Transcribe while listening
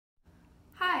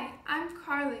I'm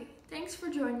Carly. Thanks for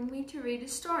joining me to read a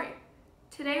story.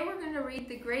 Today we're going to read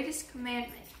the greatest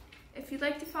commandment. If you'd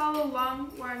like to follow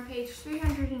along, we're on page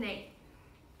 308.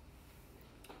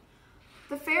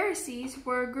 The Pharisees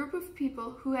were a group of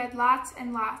people who had lots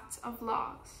and lots of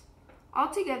laws.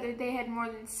 Altogether, they had more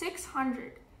than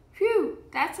 600. Phew,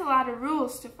 that's a lot of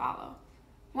rules to follow.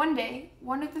 One day,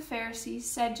 one of the Pharisees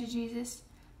said to Jesus,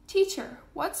 "Teacher,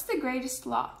 what's the greatest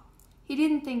law?" He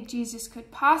didn't think Jesus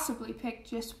could possibly pick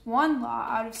just one law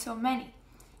out of so many.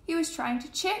 He was trying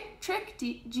to trick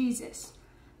Jesus.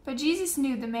 But Jesus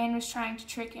knew the man was trying to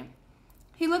trick him.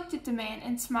 He looked at the man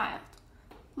and smiled.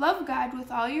 "Love God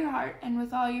with all your heart and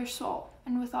with all your soul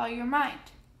and with all your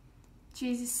mind."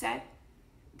 Jesus said,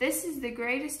 "This is the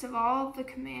greatest of all of the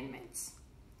commandments.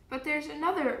 But there's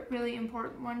another really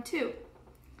important one too.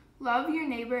 Love your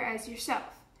neighbor as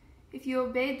yourself. If you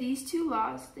obey these two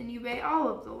laws, then you obey all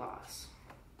of the laws."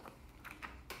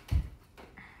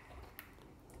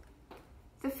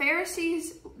 The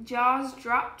Pharisees' jaws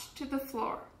dropped to the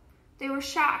floor. They were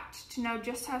shocked to know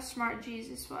just how smart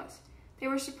Jesus was. They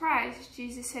were surprised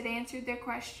Jesus had answered their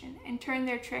question and turned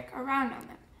their trick around on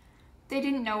them. They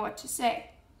didn't know what to say.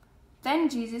 Then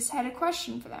Jesus had a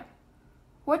question for them.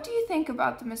 "What do you think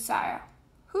about the Messiah?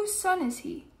 Whose son is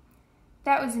he?"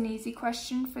 That was an easy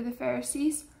question for the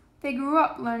Pharisees. They grew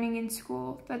up learning in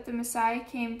school that the Messiah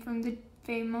came from the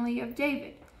family of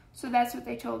David, so that's what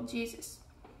they told Jesus.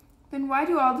 "Then why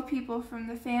do all the people from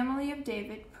the family of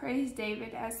David praise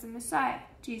David as the Messiah?"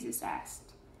 Jesus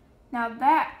asked. Now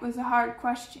that was a hard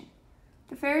question.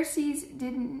 The Pharisees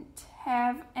didn't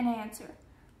have an answer.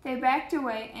 They backed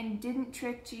away and didn't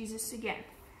trick Jesus again.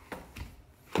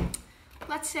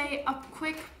 Let's say a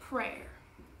quick prayer.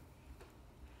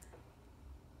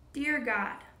 Dear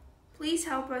God, please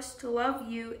help us to love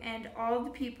you and all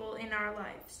the people in our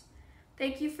lives.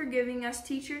 Thank you for giving us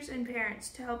teachers and parents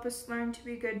to help us learn to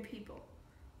be good people.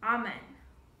 Amen.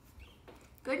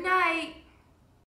 Good night.